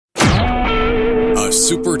a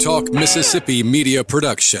Super Talk Mississippi media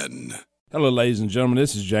production. Hello, ladies and gentlemen.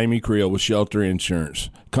 This is Jamie Creel with Shelter Insurance.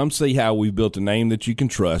 Come see how we've built a name that you can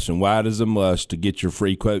trust and why it is a must to get your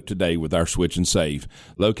free quote today with our Switch and Save.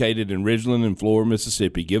 Located in Ridgeland and Flora,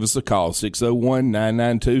 Mississippi. Give us a call,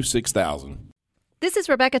 601-992-6000. This is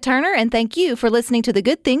Rebecca Turner, and thank you for listening to the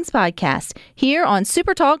Good Things Podcast here on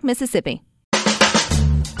Super Talk Mississippi.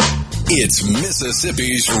 It's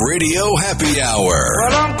Mississippi's Radio Happy Hour.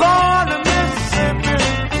 Well, I'm going to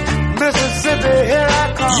Mississippi, here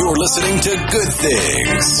I come. You're listening to Good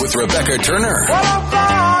Things with Rebecca Turner. Well, I'm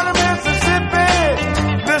going to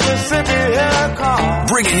Mississippi, here I come.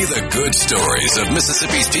 Bringing you the good stories of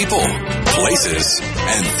Mississippi's people, places,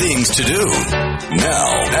 and things to do.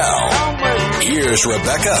 Now, here's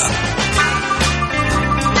Rebecca.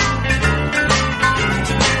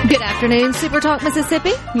 Good afternoon, Super Talk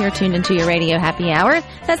Mississippi. You're tuned into your Radio Happy Hour.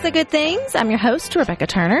 That's the Good Things. I'm your host, Rebecca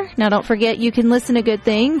Turner. Now, don't forget, you can listen to Good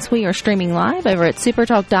Things. We are streaming live over at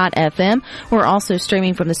supertalk.fm. We're also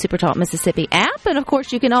streaming from the Super Talk Mississippi app. And, of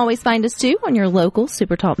course, you can always find us, too, on your local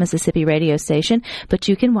Super Talk Mississippi radio station. But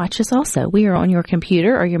you can watch us also. We are on your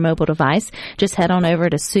computer or your mobile device. Just head on over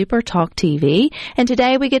to Super Talk TV. And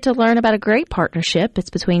today we get to learn about a great partnership. It's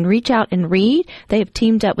between Reach Out and Read. They have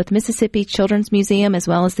teamed up with Mississippi Children's Museum as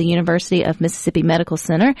well as the University of Mississippi Medical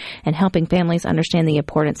Center and helping families understand the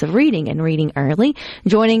importance of reading and reading early.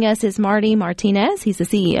 Joining us is Marty Martinez. He's the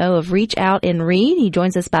CEO of Reach Out and Read. He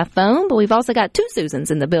joins us by phone, but we've also got two Susans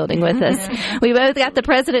in the building with us. We both got the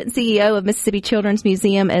president and CEO of Mississippi Children's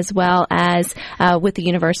Museum as well as with the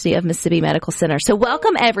University of Mississippi Medical Center. So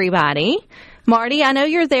welcome, everybody. Marty, I know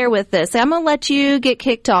you're there with us. I'm going to let you get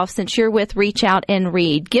kicked off since you're with Reach Out and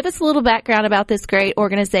Read. Give us a little background about this great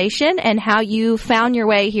organization and how you found your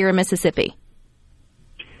way here in Mississippi.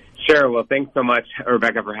 Sure. Well, thanks so much,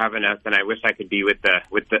 Rebecca, for having us. And I wish I could be with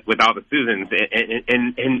all the Susans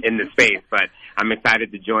in the space, but I'm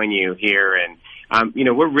excited to join you here. And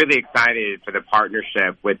we're really excited for the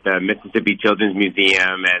partnership with the Mississippi Children's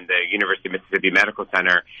Museum and the University of Mississippi Medical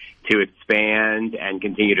Center to expand and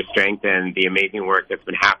continue to strengthen the amazing work that's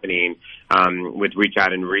been happening with Reach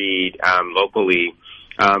Out and Read locally.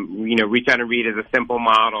 Reach Out and Read is a simple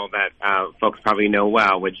model that folks probably know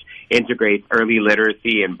well, which integrates early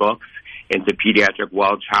literacy and books into pediatric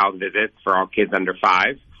well child visits for all kids under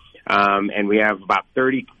 5. And we have about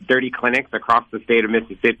 30 clinics across the state of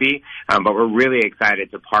Mississippi, but we're really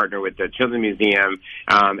excited to partner with the Children's Museum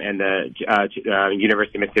and the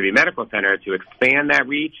University of Mississippi Medical Center to expand that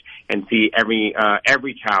reach and see every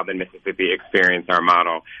child in Mississippi experience our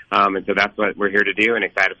model. And so that's what we're here to do and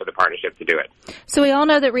excited for the partnership to do it. So we all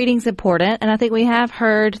know that reading's important, and I think we have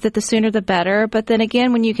heard that the sooner the better. But then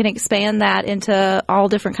again, when you can expand that into all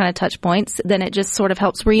different kind of touch points, then it just sort of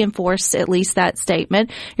helps reinforce at least that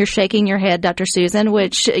statement. You're shaking your head, Dr. Susan,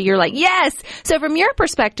 which you're like, yes! So from your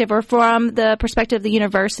perspective or from the perspective of the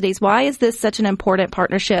universities, why is this such an important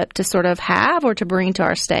partnership to sort of have or to bring to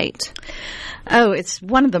our state? Oh, it's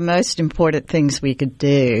one of the most important things we could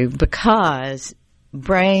do because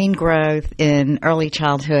brain growth in early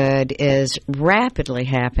childhood is rapidly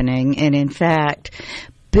happening. And in fact,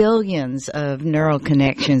 billions of neural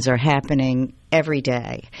connections are happening every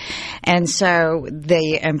day. And so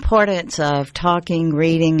the importance of talking,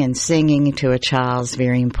 reading, and singing to a child is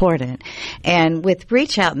very important. And with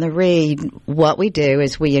Reach Out and the Read, what we do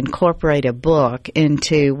is we incorporate a book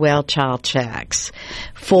into well child checks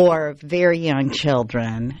for very young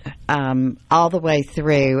children, all the way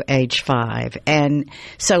through age 5. And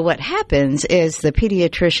so what happens is the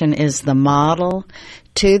pediatrician is the model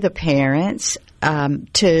to the parents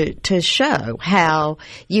to show how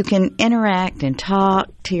you can interact and talk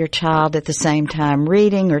to your child at the same time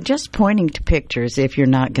reading or just pointing to pictures if you're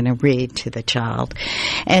not going to read to the child.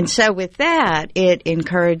 And so with that, it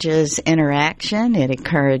encourages interaction, it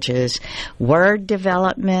encourages word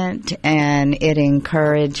development, and it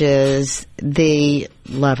encourages the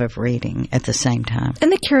love of reading at the same time.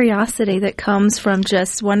 And the curiosity that comes from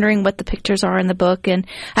just wondering what the pictures are in the book. And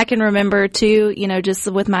I can remember too,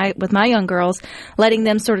 just with my young girls, letting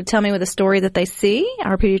them sort of tell me with a story that they see.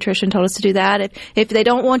 Our pediatrician told us to do that. If they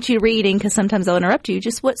don't want you reading, because sometimes they'll interrupt you,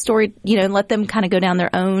 just what story, and let them kind of go down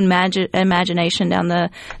their own imagination down the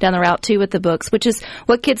route too with the books, which is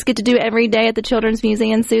what kids get to do every day at the Children's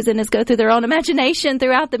Museum, Susan, is go through their own imagination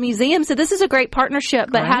throughout the museum. So this is a great partnership,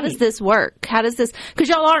 but how does this work? work? How does this, because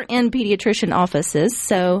y'all aren't in pediatrician offices,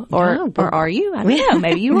 so, or are you? I don't know,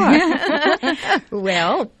 maybe you are.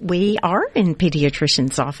 Well, we are in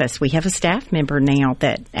pediatrician's office. We have a staff member now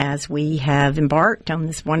that, as we have embarked on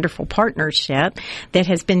this wonderful partnership, that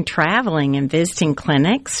has been traveling and visiting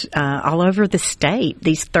clinics all over the state.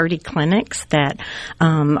 These 30 clinics that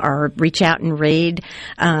are Reach Out and Read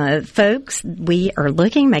folks. We are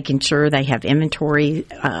making sure they have inventory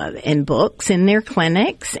and books in their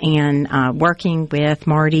clinics, and working with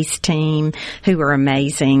Marty's team, who are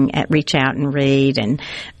amazing at Reach Out and Read, and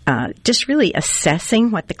just really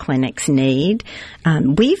assessing what the clinics need.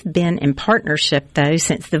 We've been in partnership, though,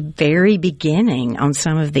 since the very beginning on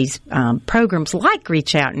some of these programs like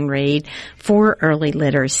Reach Out and Read for early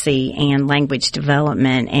literacy and language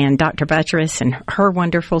development. And Dr. Buttress and her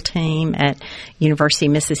wonderful team at University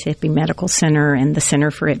of Mississippi Medical Center and the Center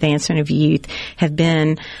for Advancement of Youth have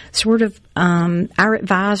been sort of our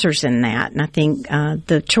advisors in that. And I think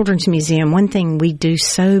the Children's Museum, one thing we do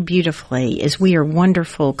so beautifully is we are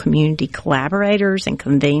wonderful community collaborators and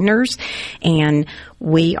conveners, and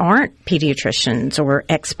we aren't pediatricians or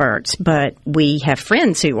experts, but we have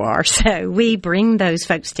friends who are. So we bring those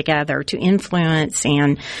folks together to influence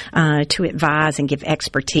and to advise and give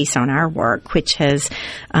expertise on our work, which has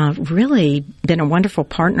really been a wonderful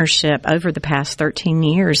partnership over the past 13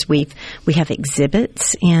 years. We have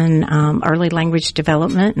exhibits in early language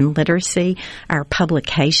development and literacy, our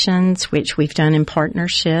publications, which we've done in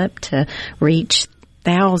partnership to reach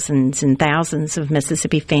thousands and thousands of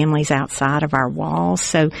Mississippi families outside of our walls.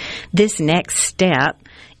 So this next step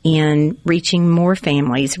in reaching more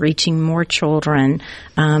families, reaching more children,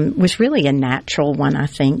 was really a natural one, I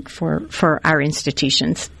think, for our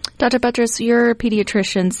institutions. Dr. Buttress, your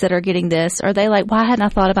pediatricians that are getting this, are they like, why hadn't I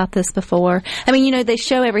thought about this before? I mean, they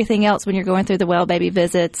show everything else when you're going through the well baby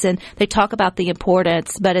visits, and they talk about the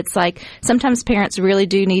importance, but it's like sometimes parents really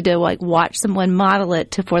do need to watch someone model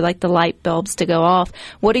it for the light bulbs to go off.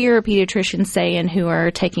 What are your pediatricians saying who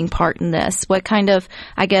are taking part in this? What kind of,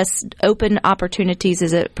 open opportunities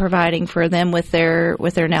is it providing for them with their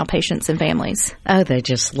now patients and families? Oh, they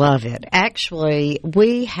just love it. Actually,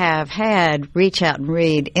 we have had Reach Out and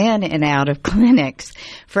Read in and out of clinics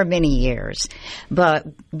for many years. But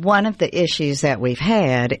one of the issues that we've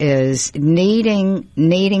had is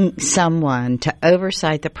needing someone to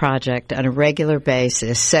oversight the project on a regular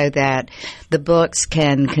basis so that the books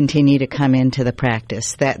can continue to come into the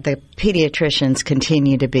practice, that the pediatricians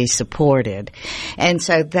continue to be supported. And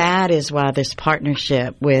so that is why this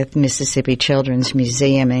partnership with Mississippi Children's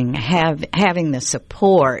Museum and having the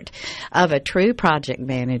support of a true project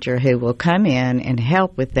manager who will come in and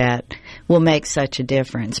help with that will make such a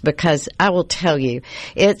difference. Because I will tell you,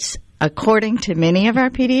 it's, according to many of our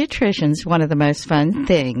pediatricians, one of the most fun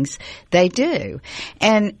things they do.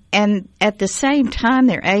 And at the same time,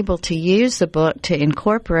 they're able to use the book to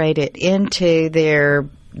incorporate it into their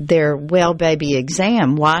well baby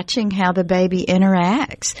exam, watching how the baby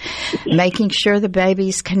interacts, making sure the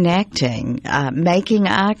baby's connecting, making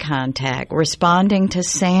eye contact, responding to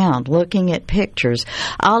sound, looking at pictures.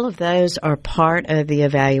 All of those are part of the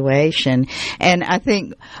evaluation. And I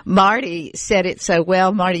think Marty said it so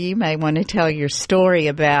well. Marty, you may want to tell your story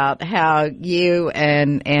about how you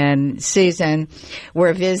and Susan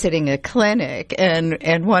were visiting a clinic,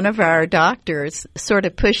 and one of our doctors sort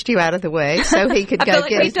of pushed you out of the way so he could go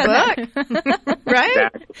get his book.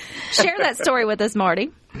 Right? Share that story with us,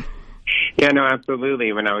 Marty. Yeah, no,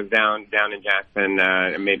 absolutely. When I was down in Jackson,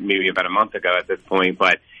 maybe about a month ago at this point,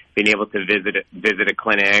 but being able to visit a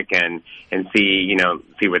clinic and see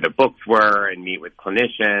where the books were and meet with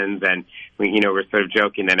clinicians, and we're sort of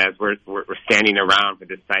joking that as we're standing around for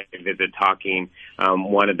this site visit talking,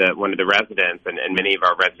 one of the residents, and many of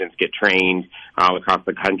our residents get trained all across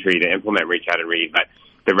the country to implement Reach Out and Read, but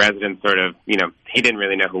the resident sort of, he didn't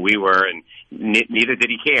really know who we were, and neither did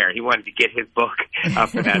he care. He wanted to get his book up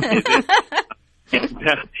for that visit.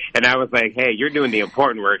 And I was like, hey, you're doing the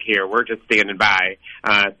important work here. We're just standing by,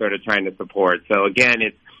 sort of trying to support. So again,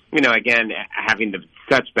 it's, having the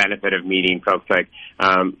such benefit of meeting folks like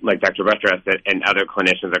Dr. Buttress and other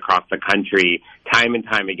clinicians across the country, time and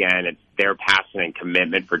time again, it's their passion and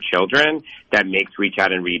commitment for children that makes Reach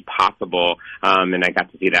Out and Read possible. And I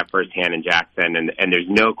got to see that firsthand in Jackson. And there's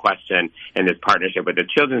no question in this partnership with the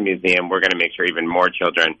Children's Museum, we're going to make sure even more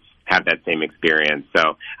children have that same experience.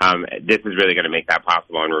 So this is really going to make that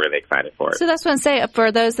possible, and we're really excited for it. So that's what I'm saying.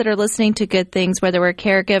 For those that are listening to Good Things, whether we're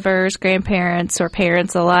caregivers, grandparents, or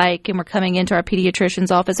parents alike, and we're coming into our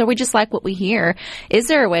pediatrician's office, or we just like what we hear, is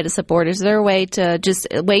there a way to support? Is there a way to just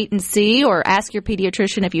wait and see, or ask your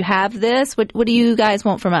pediatrician if you have this? What do you guys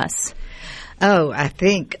want from us? Oh, I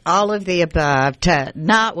think all of the above. To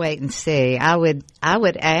not wait and see, I would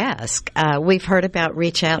ask. We've heard about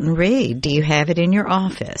Reach Out and Read. Do you have it in your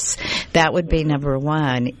office? That would be number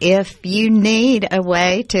one. If you need a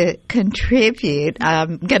way to contribute,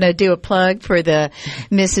 I'm going to do a plug for the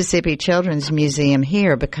Mississippi Children's Museum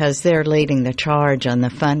here because they're leading the charge on the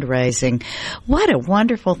fundraising. What a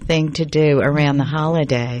wonderful thing to do around the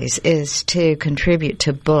holidays is to contribute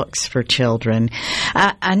to books for children.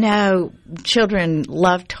 I know children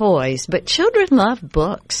love toys, but children love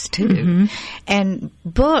books too. Mm-hmm. And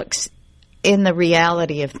books, in the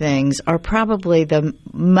reality of things, are probably the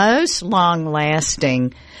most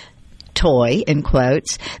long-lasting toy, in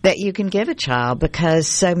quotes, that you can give a child, because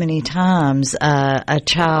so many times a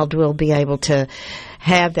child will be able to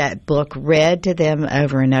have that book read to them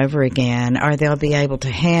over and over again, or they'll be able to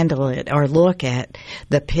handle it or look at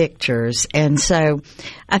the pictures. And so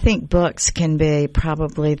I think books can be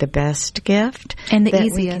probably the best gift and the that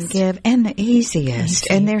easiest. We can give, and the easiest.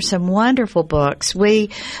 And there's some wonderful books. We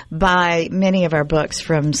buy many of our books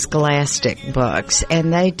from Scholastic Books,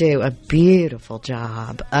 and they do a beautiful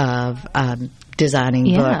job of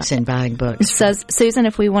designing books and buying books. So, Susan,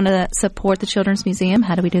 if we want to support the Children's Museum,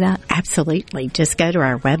 how do we do that? Absolutely. Just go to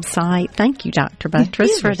our website. Thank you, Dr.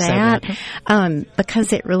 Buttress, for that.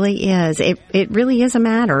 Because it really is. It really is a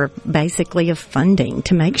matter, basically, of funding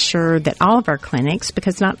to make sure that all of our clinics,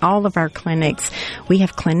 because not all of our clinics, we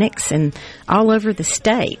have clinics all over the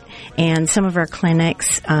state. And some of our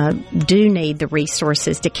clinics do need the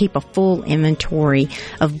resources to keep a full inventory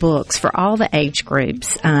of books for all the age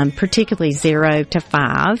groups, particularly 0 to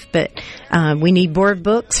 5. But we need board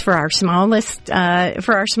books for our smallest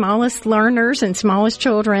learners and smallest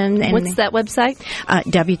children. And what's that website?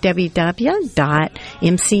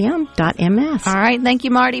 www.mcm.ms. All right. Thank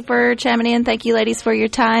you, Marty, for chiming in. Thank you, ladies, for your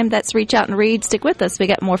time. That's Reach Out and Read. Stick with us. We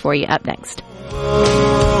got more for you up next.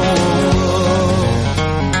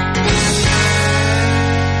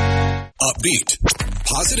 Upbeat,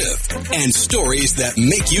 positive, and stories that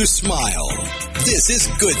make you smile. This is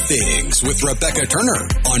Good Things with Rebecca Turner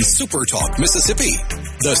on Super Talk Mississippi,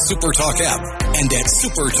 the Super Talk app, and at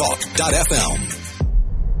supertalk.fm.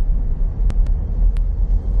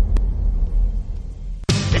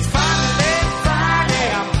 It's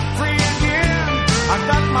Friday, I'm free again. I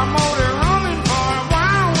got my motor running for a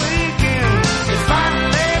wild weekend. It's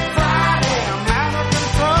Friday, I'm out of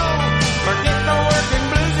control. Forget the working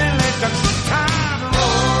blues and let the time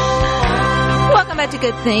roll. Welcome back to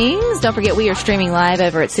Good Things. Don't forget, we are streaming live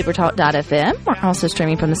over at supertalk.fm. We're also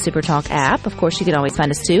streaming from the Supertalk app. Of course, you can always find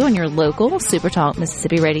us, too, on your local Supertalk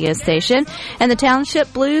Mississippi radio station. And the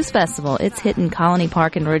Township Blues Festival, it's hitting Colony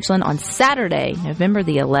Park in Ridgeland on Saturday, November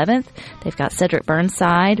the 11th. They've got Cedric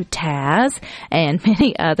Burnside, Taz, and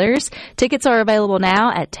many others. Tickets are available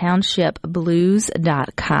now at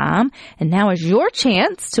townshipblues.com. And now is your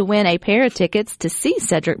chance to win a pair of tickets to see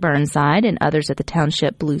Cedric Burnside and others at the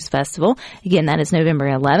Township Blues Festival. Again, that is November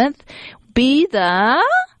 11th. Be the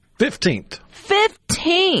 15th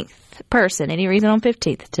person. Any reason on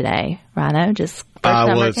 15th today, Rhino? Just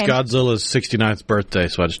well, it's Godzilla's 69th birthday,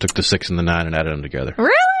 so I just took the 6 and the 9 and added them together.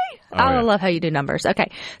 Really? Oh, I love how you do numbers. Okay.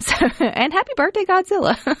 So, and happy birthday,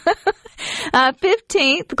 Godzilla.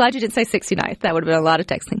 15th. Glad you didn't say 69th. That would have been a lot of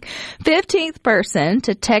texting. 15th person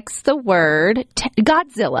to text the word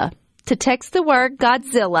Godzilla. To text the word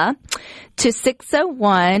Godzilla to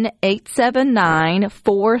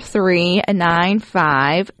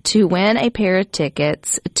 601-879-4395 to win a pair of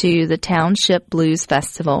tickets to the Township Blues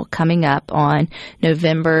Festival coming up on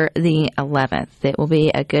November the 11th. It will be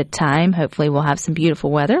a good time. Hopefully we'll have some beautiful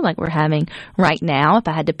weather like we're having right now. If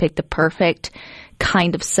I had to pick the perfect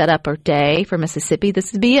kind of setup or day for Mississippi,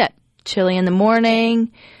 this would be it. Chilly in the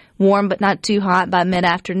morning, warm but not too hot by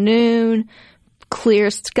mid-afternoon. Clear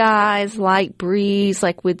skies, light breeze,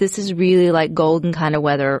 this is really like golden kind of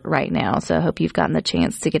weather right now. So I hope you've gotten the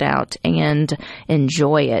chance to get out and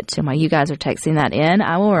enjoy it. And while you guys are texting that in,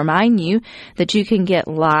 I will remind you that you can get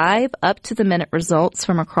live up-to-the-minute results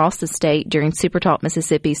from across the state during Supertalk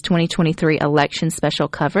Mississippi's 2023 election special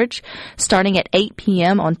coverage starting at 8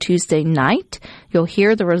 p.m. on Tuesday night. You'll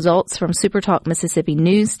hear the results from Supertalk Mississippi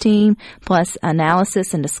news team, plus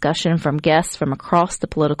analysis and discussion from guests from across the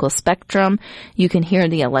political spectrum. You can hear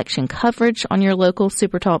the election coverage on your local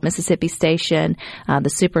Supertalk Mississippi station, the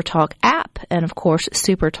Supertalk app, and of course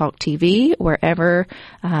Supertalk TV, wherever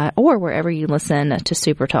you listen to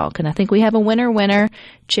Supertalk. And I think we have a winner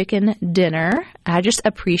chicken dinner. I just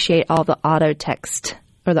appreciate all the auto text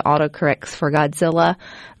or the autocorrects for Godzilla.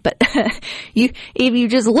 But if you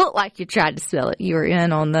just look like you tried to spell it, you were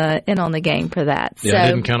in on the game for that. Yeah, so, I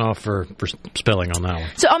didn't count off for spelling on that one.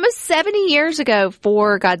 So almost 70 years ago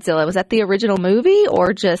for Godzilla, was that the original movie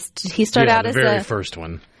or just he started out the as very first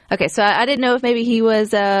one. Okay, so I didn't know if maybe he was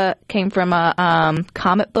came from a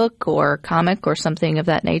comic book or comic or something of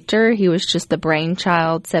that nature. He was just the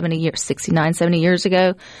brainchild 70 years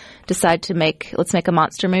ago. Decide to let's make a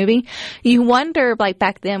monster movie. You wonder, like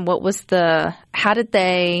back then, how did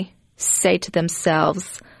they say to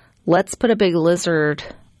themselves, let's put a big lizard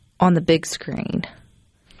on the big screen?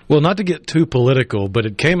 Well, not to get too political, but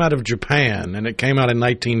it came out of Japan, and it came out in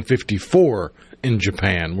 1954 in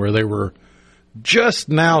Japan, where they were just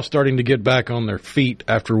now starting to get back on their feet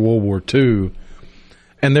after World War II.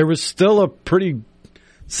 And there was still a pretty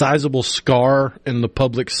sizable scar in the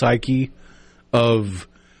public psyche of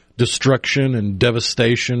destruction and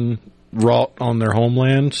devastation wrought on their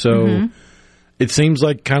homeland. So it seems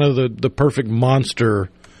like kind of the perfect monster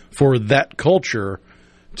for that culture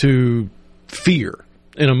to fear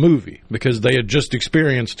in a movie, because they had just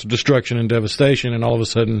experienced destruction and devastation, and all of a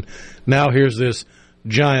sudden now here's this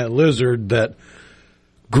giant lizard that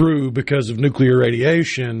grew because of nuclear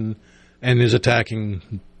radiation and is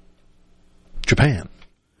attacking Japan.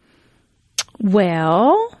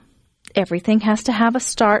 Well, everything has to have a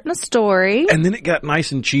start and a story. And then it got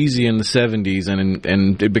nice and cheesy in the 70s,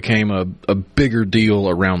 and it became a bigger deal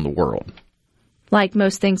around the world. Like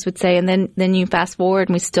most things would say, and then you fast forward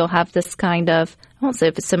and we still have this kind of, I won't say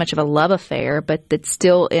if it's so much of a love affair, but it's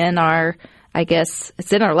still in our, I guess,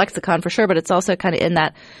 it's in our lexicon for sure, but it's also kind of in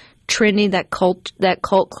that trendy, that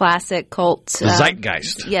cult classic,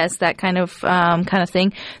 zeitgeist. Yes, that kind of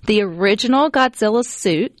thing. The original Godzilla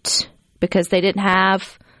suit, because they didn't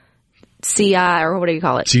have CI, or what do you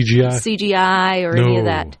call it? CGI or any of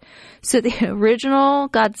that. So the original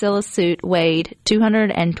Godzilla suit weighed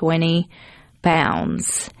 220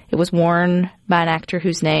 pounds. It was worn by an actor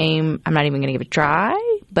whose name I'm not even going to give a try,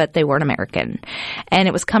 but they weren't American. And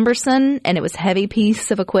it was cumbersome, and it was a heavy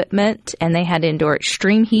piece of equipment, and they had to endure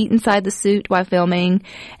extreme heat inside the suit while filming,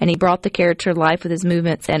 and he brought the character to life with his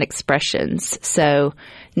movements and expressions. So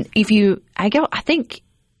I think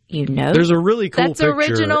you know. There's a really cool that's picture.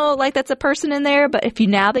 Original, like that's a person in there, but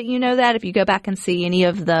now that you know that, if you go back and see any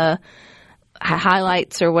of the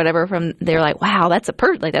highlights or whatever from, they're like, wow, that's a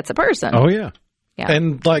person. Oh yeah. Yeah.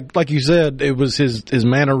 And like you said, it was his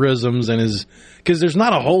mannerisms and because there's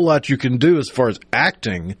not a whole lot you can do as far as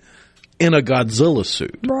acting in a Godzilla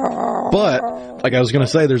suit. But like I was going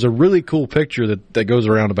to say, there's a really cool picture that goes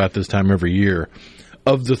around about this time every year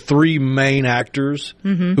of the three main actors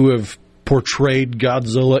who have portrayed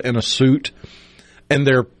Godzilla in a suit, and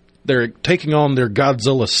they're taking on their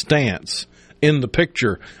Godzilla stance in the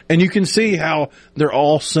picture, and you can see how they're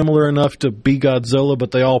all similar enough to be Godzilla,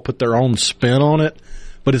 but they all put their own spin on it.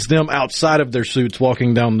 But it's them outside of their suits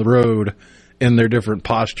walking down the road in their different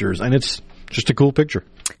postures, and it's just a cool picture.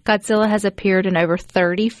 Godzilla has appeared in over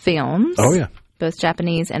 30 films. Oh, yeah. Both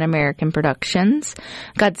Japanese and American productions.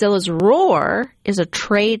 Godzilla's roar is a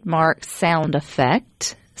trademark sound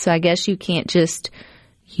effect, so I guess you can't just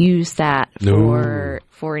use that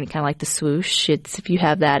for any kind of like the swoosh. It's if you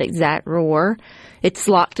have that exact roar, it's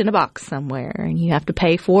locked in a box somewhere, and you have to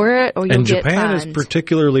pay for it, or you'll get fined. And Japan is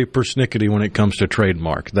particularly persnickety when it comes to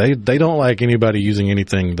trademark. They don't like anybody using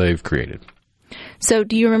anything they've created. So,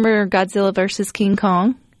 do you remember Godzilla versus King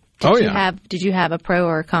Kong? Did you have a pro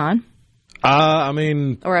or a con? I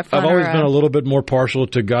mean, I've always been a little bit more partial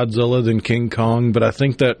to Godzilla than King Kong, but I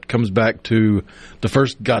think that comes back to the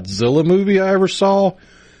first Godzilla movie I ever saw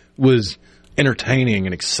was entertaining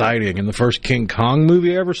and exciting, and the first King Kong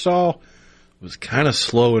movie I ever saw was kind of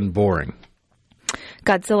slow and boring.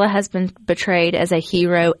 Godzilla has been portrayed as a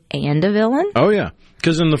hero and a villain? Oh, yeah.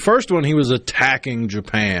 Because in the first one, he was attacking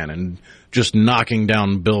Japan and just knocking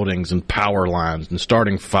down buildings and power lines and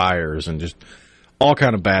starting fires and just all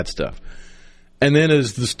kind of bad stuff. And then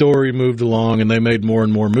as the story moved along and they made more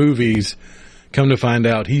and more movies, come to find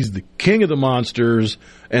out he's the king of the monsters,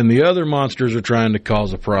 and the other monsters are trying to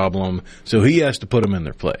cause a problem, so he has to put them in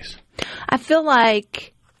their place. I feel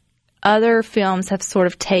like other films have sort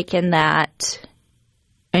of taken that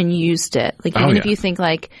and used it. Like even if you think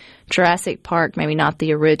like Jurassic Park, maybe not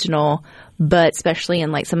the original, but especially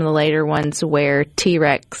in like some of the later ones where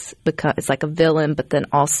T-Rex it's like a villain, but then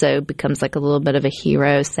also becomes like a little bit of a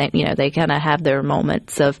hero. They kind of have their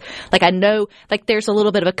moments of like, I know like there's a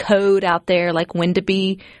little bit of a code out there, like when to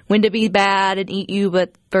be bad and eat you,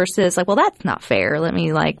 but versus like, well, that's not fair. Let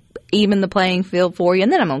me like even the playing field for you,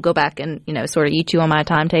 and then I'm going to go back and, sort of eat you on my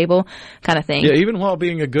timetable kind of thing. Yeah, even while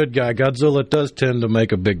being a good guy, Godzilla does tend to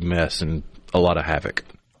make a big mess and a lot of havoc.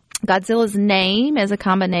 Godzilla's name is a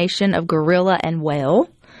combination of gorilla and whale.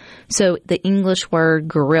 So the English word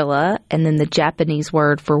gorilla and then the Japanese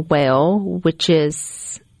word for whale, which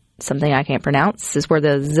is something I can't pronounce, is where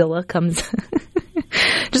the Zilla comes.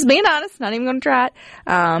 Just being honest, not even going to try it.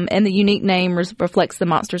 And the unique name reflects the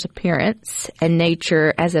monster's appearance and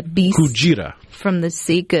nature as a beast Kujira from the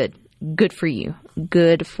sea. Good for you.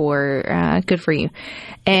 Good for you.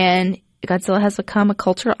 And Godzilla has become a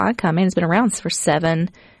cultural icon. Man, it's been around for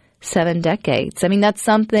seven decades. I mean, that's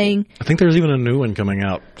something. I think there's even a new one coming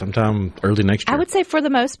out sometime early next year. I would say for the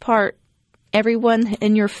most part, everyone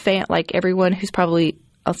in your everyone who's probably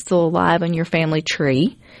still alive in your family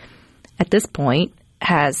tree at this point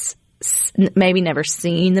has maybe never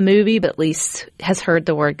seen the movie, but at least has heard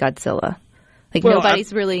the word Godzilla.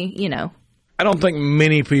 Nobody's really, I don't think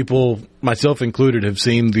many people, myself included, have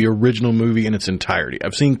seen the original movie in its entirety.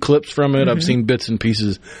 I've seen clips from it. I've seen bits and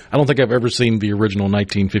pieces. I don't think I've ever seen the original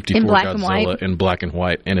 1954 Godzilla in black and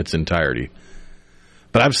white in its entirety.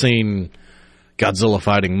 But I've seen Godzilla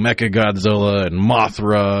fighting Mechagodzilla and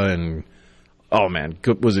Mothra and, oh man,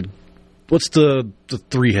 what's the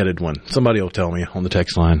three-headed one? Somebody will tell me on the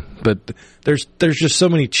text line. But there's just so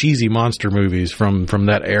many cheesy monster movies from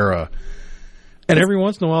that era. And every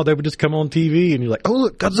once in a while, they would just come on TV, and you're like, oh,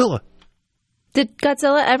 look, Godzilla. Did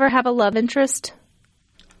Godzilla ever have a love interest?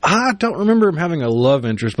 I don't remember him having a love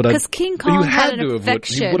interest, but because King Kong had an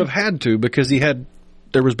affection. He would have had to, because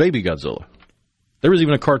there was Baby Godzilla. There was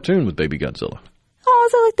even a cartoon with Baby Godzilla. Oh,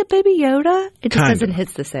 is it like the Baby Yoda? It just doesn't hit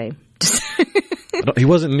the same. He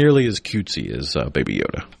wasn't nearly as cutesy as Baby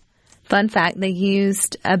Yoda. Fun fact, they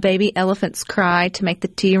used a baby elephant's cry to make the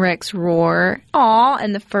T-Rex roar. Aw,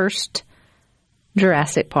 in the first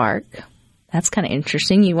Jurassic Park. That's kind of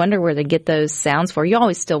interesting. You wonder where they get those sounds for. You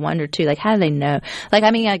always still wonder, too, how do they know?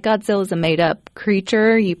 Godzilla's a made-up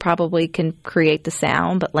creature. You probably can create the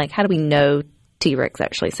sound, but, how do we know T-Rex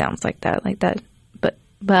actually sounds like that?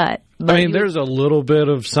 But there's a little bit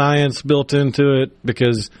of science built into it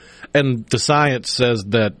and the science says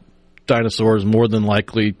that dinosaurs more than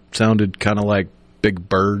likely sounded kind of like big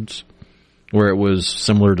birds, where it was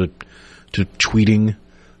similar to tweeting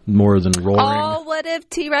more than roaring. Oh, what if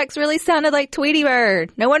T-Rex really sounded like Tweety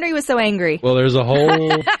Bird? No wonder he was so angry. Well, there's a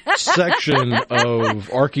whole section of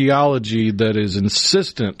archaeology that is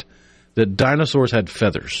insistent that dinosaurs had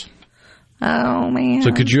feathers. Oh, man.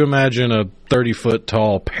 So could you imagine a 30-foot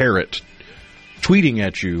tall parrot tweeting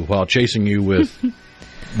at you while chasing you with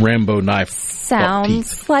Rambo knife Sounds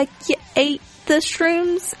teeth? Like you ate the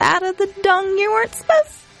shrooms out of the dung you weren't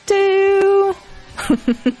supposed to.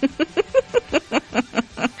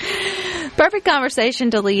 Perfect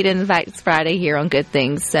conversation to lead in Facts Friday here on Good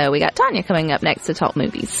Things. So we got Tanya coming up next to talk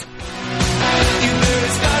movies.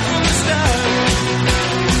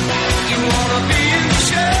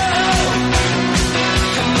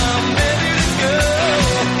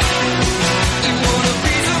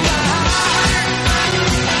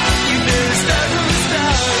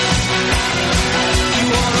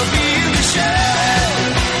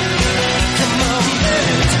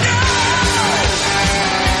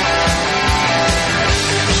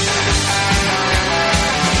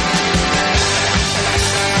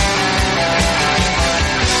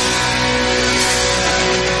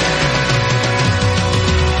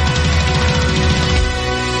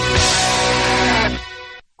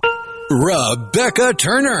 Rebecca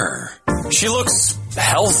Turner. She looks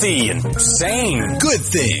healthy and sane. Good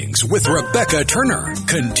Things with Rebecca Turner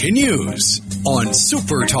continues on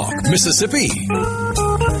Super Talk Mississippi.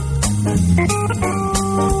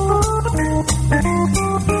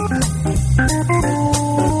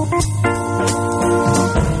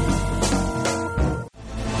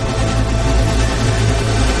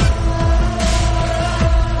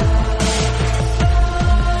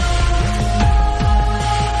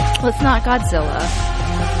 Well, it's not Godzilla.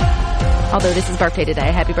 Although this is birthday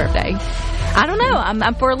today. Happy birthday. I don't know.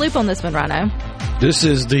 I'm for a loop on this one, Rhino. This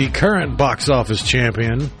is the current box office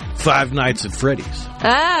champion, Five Nights at Freddy's.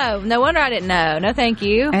 Oh, no wonder I didn't know. No, thank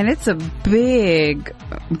you. And it's a big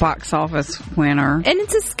box office winner. And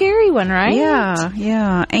it's a scary one, right?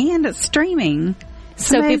 Yeah. And it's streaming. It's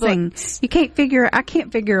so amazing. I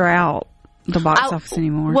can't figure out the box office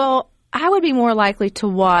anymore. Well, I would be more likely to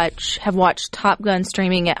have watched Top Gun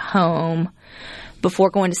streaming at home before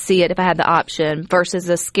going to see it if I had the option versus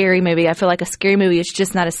a scary movie. I feel like a scary movie is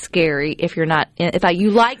just not as scary if you're not.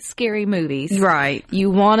 You like scary movies, right?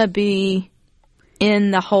 You want to be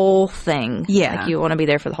in the whole thing. Yeah. Like you want to be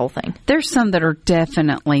there for the whole thing. There's some that are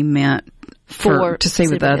definitely meant to see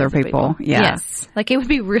with other people. Yeah. Yes. Like it would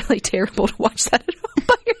be really terrible to watch that at home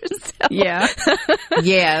by yourself. Yeah.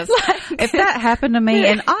 Yes. If that happened to me,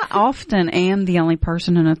 and I often am the only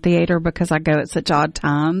person in a theater because I go at such odd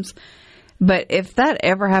times. But if that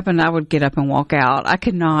ever happened, I would get up and walk out. I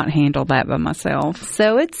could not handle that by myself.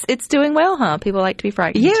 So it's doing well, huh? People like to be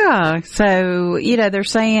frightened. Yeah. So, they're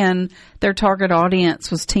saying their target audience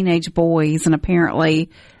was teenage boys, and apparently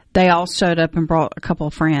they all showed up and brought a couple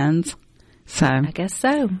of friends. So I guess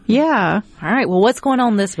so. Yeah. All right. Well, what's going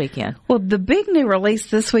on this weekend? Well, the big new release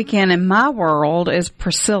this weekend in my world is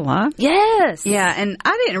Priscilla. Yes. Yeah, and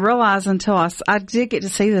I didn't realize until I did get to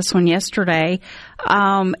see this one yesterday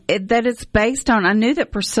that it's based on. I knew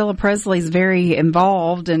that Priscilla Presley's very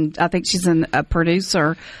involved, and I think she's a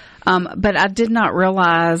producer. But I did not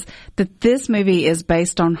realize that this movie is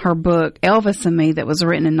based on her book Elvis and Me that was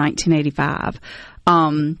written in 1985.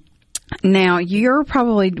 Now, you're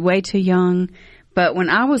probably way too young, but when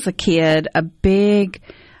I was a kid,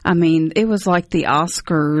 it was like the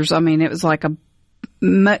Oscars. It was like a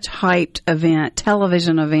much hyped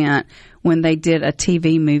television event, when they did a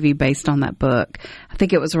TV movie based on that book. I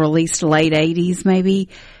think it was released late 80s maybe.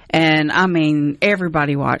 And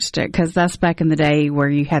everybody watched it because that's back in the day where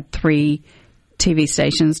you had 3 TV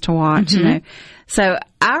stations to watch, So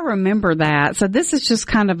I remember that. So this is just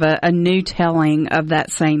kind of a new telling of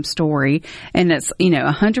that same story. And it's,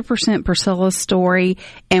 100% Priscilla's story.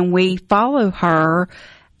 And we follow her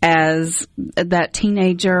as that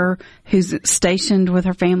teenager who's stationed with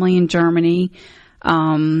her family in Germany.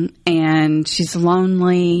 And she's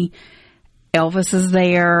lonely. Elvis is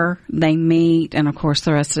there. They meet. And of course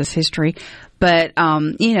the rest is history. But,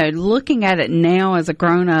 looking at it now as a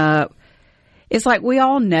grown up, it's like we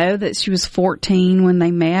all know that she was 14 when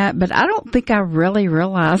they met, but I don't think I really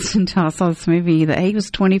realized until I saw this movie that he was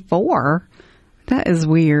 24. That is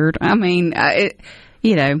weird. And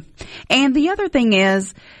the other thing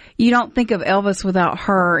is, you don't think of Elvis without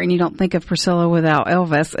her, and you don't think of Priscilla without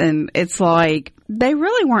Elvis, and it's like they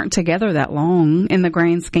really weren't together that long in the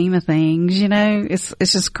grand scheme of things. It's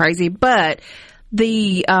just crazy. But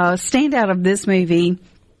the standout of this movie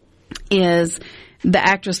is the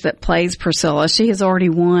actress that plays Priscilla. She has already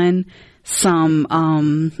won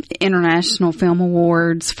some international film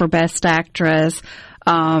awards for Best Actress,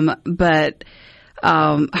 but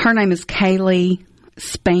her name is Kaylee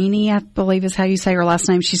Spaney, I believe is how you say her last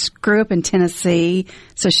name. She grew up in Tennessee,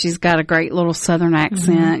 so she's got a great little Southern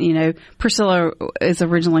accent. Priscilla is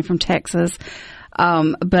originally from Texas,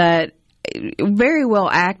 but very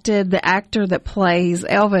well acted. The actor that plays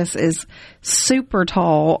Elvis is super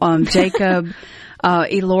tall, Jacob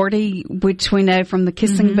Elordi, which we know from The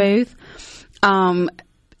Kissing Booth.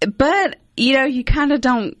 But, you kind of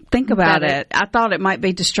don't think about it. I thought it might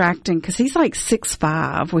be distracting because he's like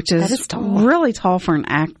 6'5", which is tall. Really tall for an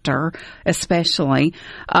actor, especially.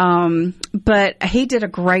 But he did a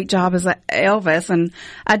great job as Elvis. And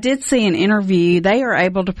I did see an interview. They are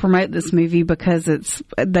able to promote this movie because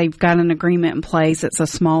they've got an agreement in place. It's a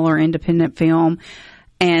smaller independent film.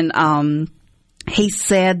 And, he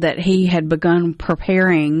said that he had begun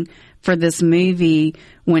preparing for this movie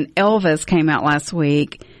when Elvis came out last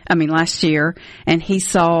year, and he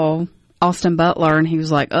saw Austin Butler, and he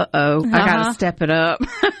was like, I got to step it up.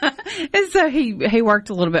 And so he worked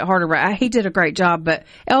a little bit harder. But he did a great job, but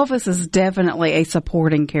Elvis is definitely a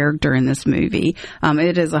supporting character in this movie.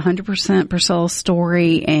 It is 100% Priscilla's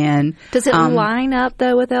story. And does it line up,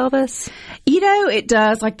 though, with Elvis? It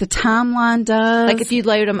does. Like, the timeline does. Like, if you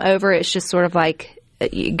load them over, it's just sort of like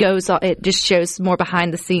it just shows more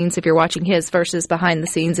behind the scenes if you're watching his versus behind the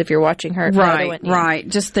scenes if you're watching her. Right.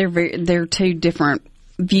 Just they're 2 different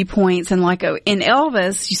viewpoints. And like in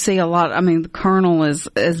Elvis, you see a lot. The Colonel is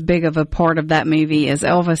as big of a part of that movie as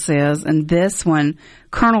Elvis is. And this one,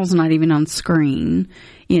 Colonel's not even on screen.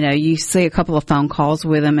 You see a couple of phone calls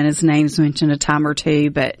with him and his name's mentioned a time or 2,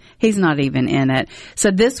 but he's not even in it. So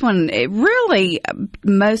this one, it really,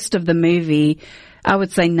 most of the movie, I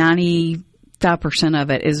would say 95%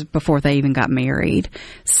 of it is before they even got married.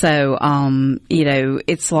 So,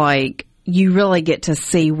 it's like you really get to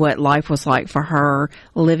see what life was like for her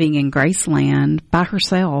living in Graceland by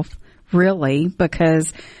herself, really,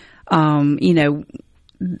 because,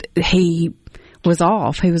 he was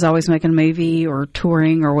off. He was always making a movie or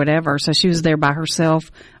touring or whatever. So she was there by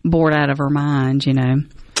herself, bored out of her mind,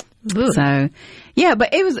 So, yeah,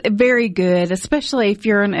 but it was very good, especially if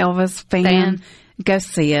you're an Elvis fan. Go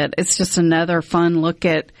see it. It's just another fun look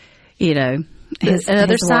at,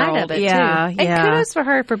 another side world. of it, yeah, too. And kudos for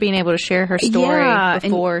her for being able to share her story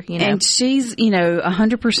before, And she's,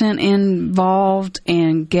 100% involved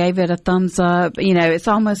and gave it a thumbs up. It's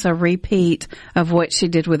almost a repeat of what she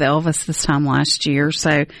did with Elvis this time last year.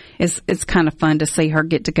 So it's kind of fun to see her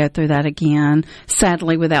get to go through that again.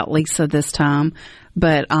 Sadly, without Lisa this time.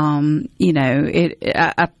 But,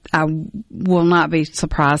 I will not be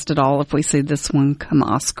surprised at all if we see this one come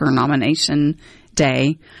Oscar nomination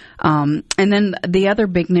day. And then the other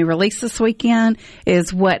big new release this weekend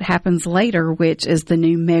is What Happens Later, which is the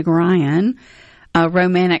new Meg Ryan, a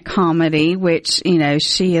romantic comedy, which,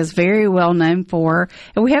 she is very well known for.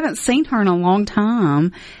 And we haven't seen her in a long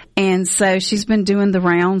time. And so she's been doing the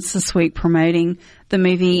rounds this week promoting the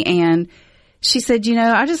movie, and she said,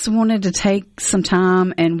 I just wanted to take some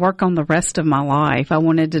time and work on the rest of my life. I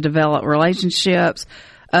wanted to develop relationships,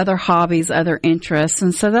 other hobbies, other interests.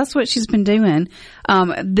 And so that's what she's been doing.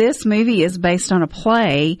 This movie is based on a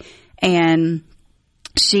play, and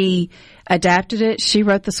she adapted it. She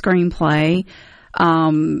wrote the screenplay.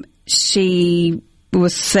 She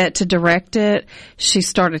was set to direct it. She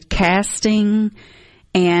started casting,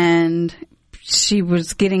 and she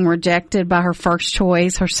was getting rejected by her first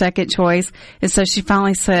choice, her second choice. And so she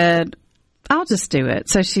finally said, I'll just do it.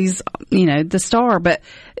 So she's, the star. But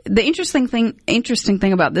the interesting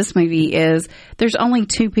thing about this movie is there's only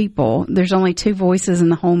two people. There's only two voices in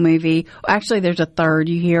the whole movie. Actually, there's a third.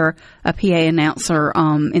 You hear a PA announcer,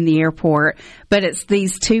 in the airport, but it's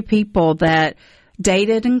these two people that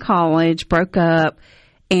dated in college, broke up,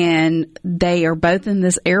 and they are both in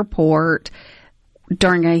this airport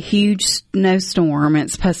during a huge snowstorm.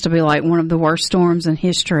 It's supposed to be like one of the worst storms in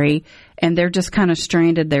history, and they're just kind of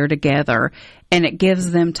stranded there together, and it gives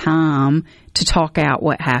them time to talk out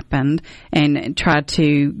what happened and try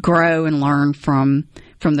to grow and learn from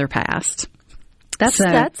their past. That's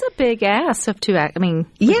a big ass of two act. I mean,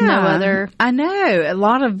 yeah, no other. I know, a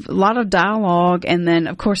lot of dialogue, and then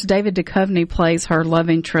of course David Duchovny plays her love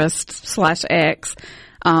interest / ex.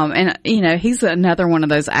 And he's another one of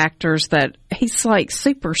those actors that he's like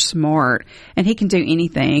super smart and he can do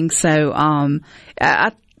anything. So,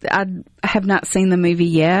 I have not seen the movie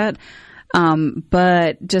yet.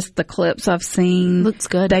 But just the clips I've seen looks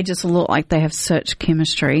good. They just look like they have such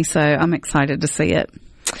chemistry. So I'm excited to see it.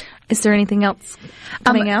 Is there anything else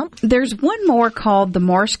coming out? There's one more called The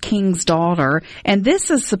Marsh King's Daughter, and this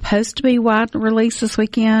is supposed to be wide release this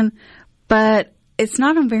weekend, but it's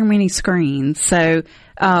not on very many screens. So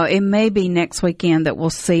it may be next weekend that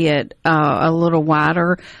we'll see it a little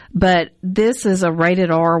wider. But this is a rated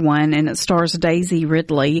R one, and it stars Daisy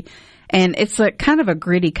Ridley. And it's a kind of a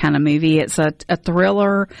gritty kind of movie. It's a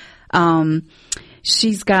thriller.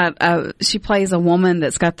 She plays a woman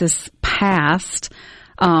that's got this past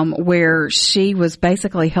where she was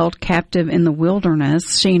basically held captive in the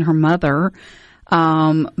wilderness, she and her mother,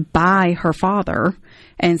 by her father.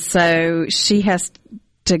 And so she has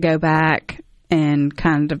to go back and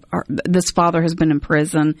this father has been in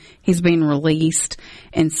prison. He's been released.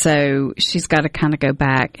 And so she's got to kind of go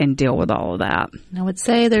back and deal with all of that. I would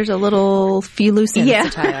say there's a few loose ends to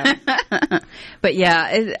tie up. But yeah,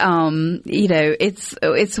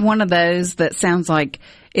 it's one of those that sounds like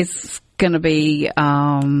it's going to be,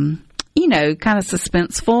 kind of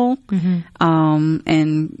suspenseful,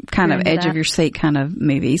 and kind of edge of your seat kind of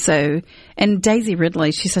movie. So, and Daisy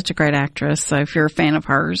Ridley, she's such a great actress. So if you're a fan of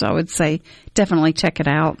hers, I would say definitely check it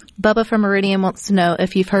out. Bubba from Meridian wants to know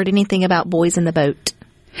if you've heard anything about Boys in the Boat.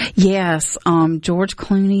 Yes, George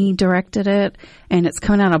Clooney directed it, and it's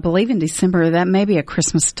coming out, I believe, in December. That may be a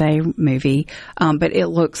Christmas Day movie, but it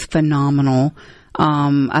looks phenomenal.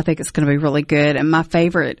 I think it's going to be really good. And my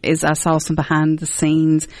favorite is I saw some behind the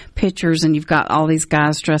scenes pictures, and you've got all these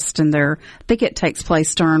guys dressed in their, I think it takes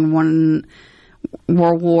place during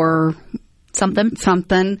World War something.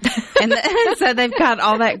 And so they've got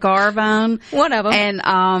all that garb on. One of them.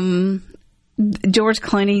 And, George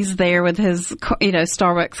Clooney's there with his,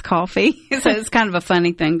 Starbucks coffee. So it's kind of a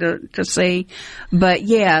funny thing to see. But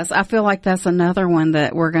yes, I feel like that's another one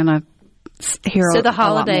that we're going to hear so the a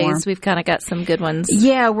lot more. holidays, we've kind of got some good ones.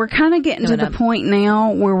 Yeah, we're kind of getting to the point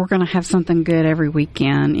now where we're going to have something good every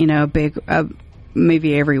weekend, a big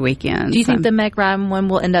movie every weekend. Do you think the Meg Ryan one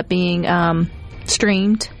will end up being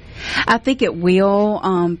streamed? I think it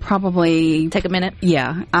will probably take a minute.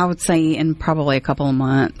 Yeah, I would say in probably a couple of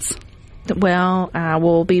months. Well, I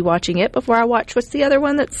will be watching it before I watch. What's the other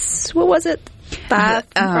one? What was it? Five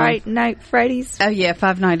Nights at Freddy's. Oh yeah,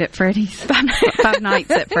 Five Nights at Freddy's. Five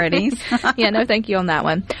Nights at Freddy's. Yeah, no, thank you on that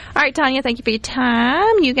one. All right, Tanya, thank you for your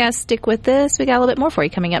time. You guys stick with this. We got a little bit more for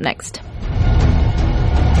you coming up next.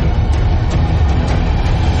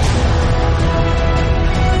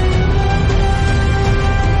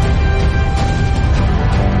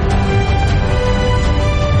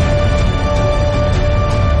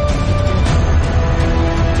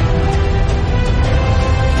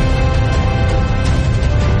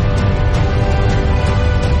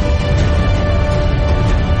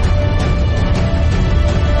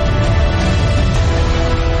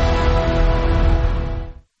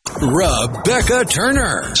 Rebecca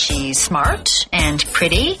Turner. She's smart and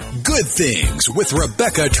pretty. Good Things with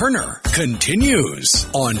Rebecca Turner continues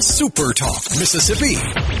on Super Talk Mississippi.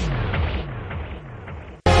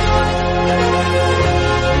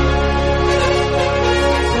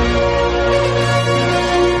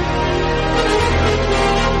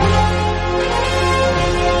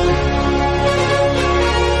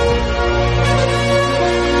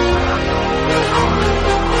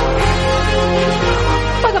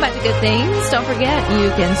 Good Things. Don't forget, you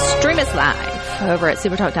can stream us live over at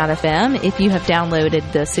supertalk.fm. If you have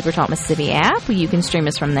downloaded the Supertalk Mississippi app, you can stream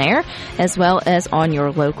us from there, as well as on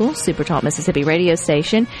your local Supertalk Mississippi radio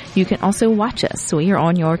station. You can also watch us. So you're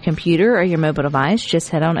on your computer or your mobile device, just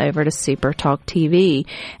head on over to Supertalk TV.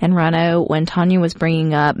 And Rhino, when Tanya was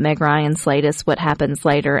bringing up Meg Ryan's latest What Happens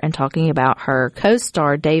Later and talking about her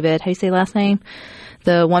co-star, David, how do you say last name?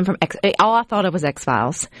 The one from I thought it was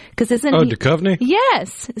X-Files. Cause isn't he? Duchovny?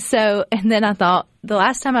 Yes. So, and then I thought, the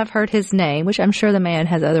last time I've heard his name, which I'm sure the man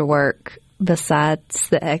has other work besides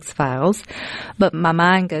the X-Files, but my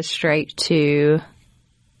mind goes straight to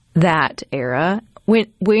that era. Where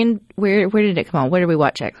did it come on? Where did we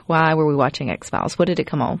watch Why were we watching X-Files? What did it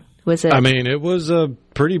come on? Was it? I mean, it was a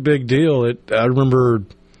pretty big deal. I remember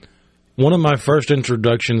one of my first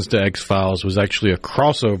introductions to X-Files was actually a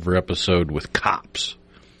crossover episode with Cops,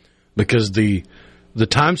 because the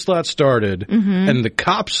time slot started and the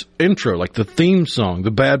Cops intro, like the theme song,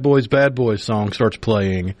 the Bad Boys song starts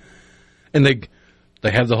playing, and they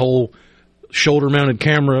have the whole shoulder-mounted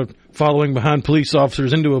camera following behind police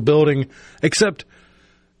officers into a building, except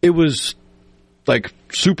it was like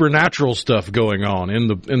supernatural stuff going on in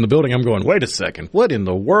the building. I'm going, wait a second, what in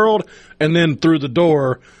the world? And then through the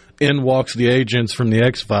door, in walks the agents from the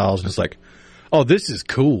X-Files, and it's like, oh, this is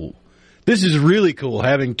cool. This is really cool,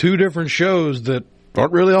 having two different shows that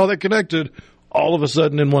aren't really all that connected all of a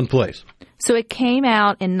sudden in one place. So it came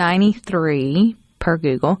out in 93 per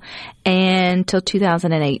Google until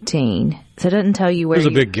 2018. So it doesn't tell you where. There's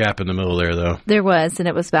a big gap in the middle there, though. There was, and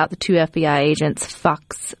it was about the two FBI agents,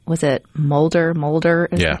 Fox, was it Mulder?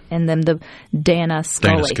 Yeah. And then the Dana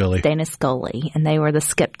Scully. And they were the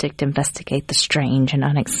skeptic to investigate the strange and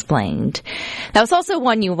unexplained. That was also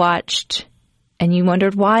one you watched, and you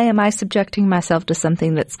wondered, why am I subjecting myself to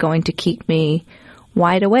something that's going to keep me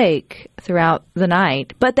wide awake throughout the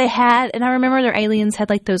night? But they had, and I remember their aliens had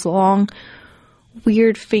like those long,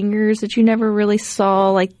 weird fingers that you never really saw,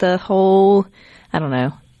 like the whole, I don't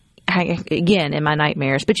know, again, in my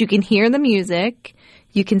nightmares. But you can hear the music,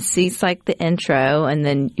 you can see it's like the intro, and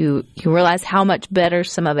then you realize how much better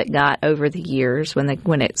some of it got over the years when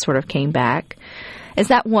it sort of came back. Is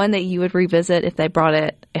that one that you would revisit if they brought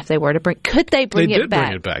it, if they were to bring, could they bring it back?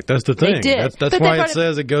 They did bring it back. That's the thing. They did. That's why it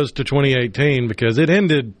says it goes to 2018, because it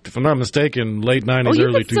ended, if I'm not mistaken, late 90s, early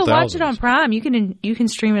 2000s. You can still watch it on Prime. You can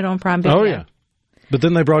stream it on Prime Video. Oh, yeah. But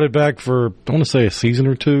then they brought it back for, I want to say, a season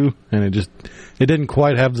or two, and it didn't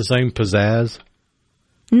quite have the same pizzazz.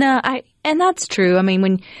 No, and that's true. I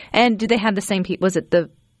mean, do they have the same people? Was it the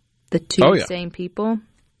two same people?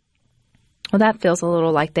 Well, that feels a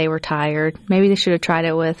little like they were tired. Maybe they should have tried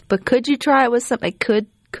it with, but could you try it with something? Could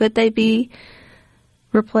they be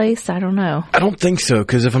replaced? I don't know. I don't think so,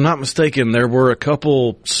 because if I'm not mistaken, there were a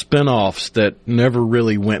couple spinoffs that never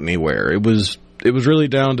really went anywhere. It was really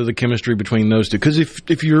down to the chemistry between those two. Because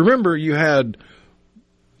if you remember, you had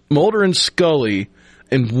Mulder and Scully,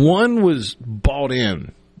 and one was bought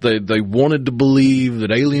in. They wanted to believe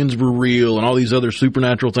that aliens were real and all these other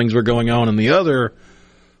supernatural things were going on, and the other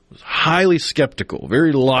was highly skeptical,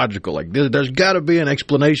 very logical. Like, there's got to be an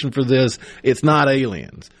explanation for this. It's not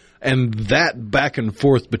aliens. And that back and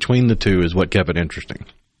forth between the two is what kept it interesting.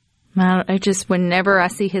 I just, whenever I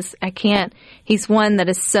see he's one that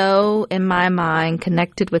is so, in my mind,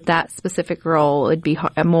 connected with that specific role. It'd be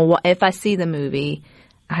hard, if I see the movie,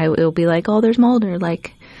 it'll be like, oh, there's Mulder,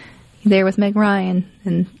 like, there with Meg Ryan,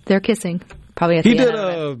 and they're kissing. Probably at the end. He did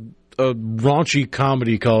a raunchy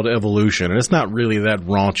comedy called Evolution, and it's not really that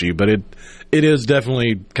raunchy, but it is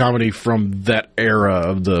definitely comedy from that era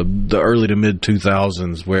of the early to mid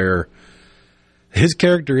 2000s, where his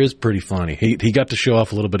character is pretty funny. He got to show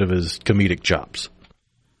off a little bit of his comedic chops.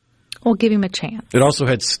 Well, give him a chance. It also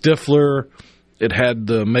had Stifler. It had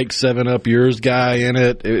the Make 7 Up Yours guy in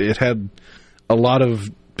it. It had a lot of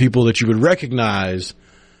people that you would recognize,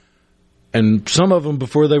 and some of them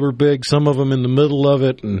before they were big, some of them in the middle of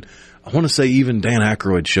it, and I want to say even Dan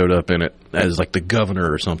Aykroyd showed up in it as like the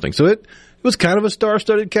governor or something. So it was kind of a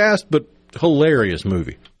star-studded cast, but hilarious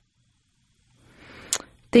movie.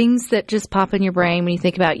 Things that just pop in your brain when you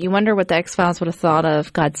think about it. You wonder what the X-Files would have thought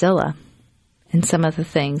of Godzilla and some of the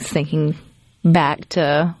things, thinking back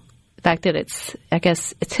to The fact that I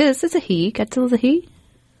guess it's his. It's a he. Godzilla's a he.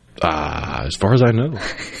 As far as I know.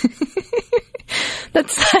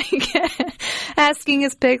 That's like asking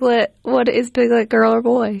is Piglet, what is Piglet, girl or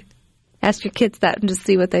boy? Ask your kids that and just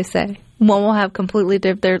see what they say. One will have completely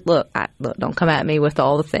different. Look, don't come at me with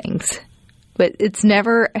all the things, but it's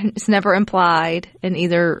never implied in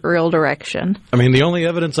either real direction. I mean, the only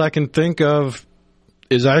evidence I can think of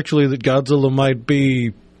is actually that Godzilla might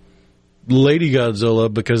be Lady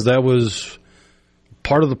Godzilla, because that was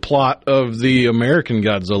part of the plot of the American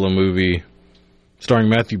Godzilla movie starring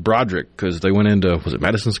Matthew Broderick, because they went into, was it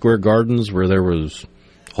Madison Square Gardens, where there was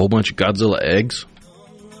a whole bunch of Godzilla eggs?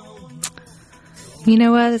 You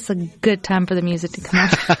know what? It's a good time for the music to come on.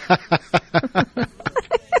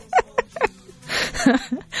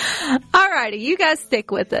 Alrighty, you guys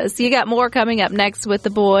stick with us. You got more coming up next with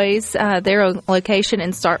the boys. Their location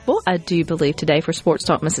in Starkville, I do believe, today for Sports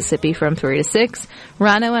Talk Mississippi from 3 to 6.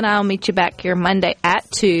 Rhino and I will meet you back here Monday at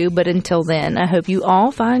 2, but until then, I hope you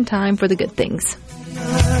all find time for the good things. Good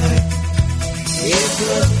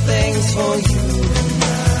things for you.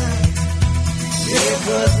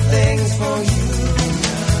 Good things for you.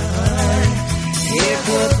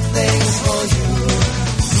 Good things for you.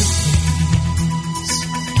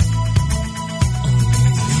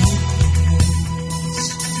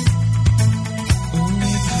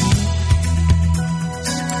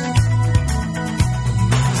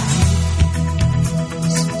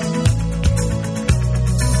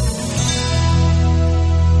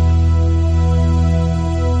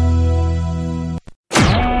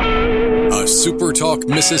 Super Talk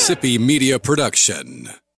Mississippi Media Production.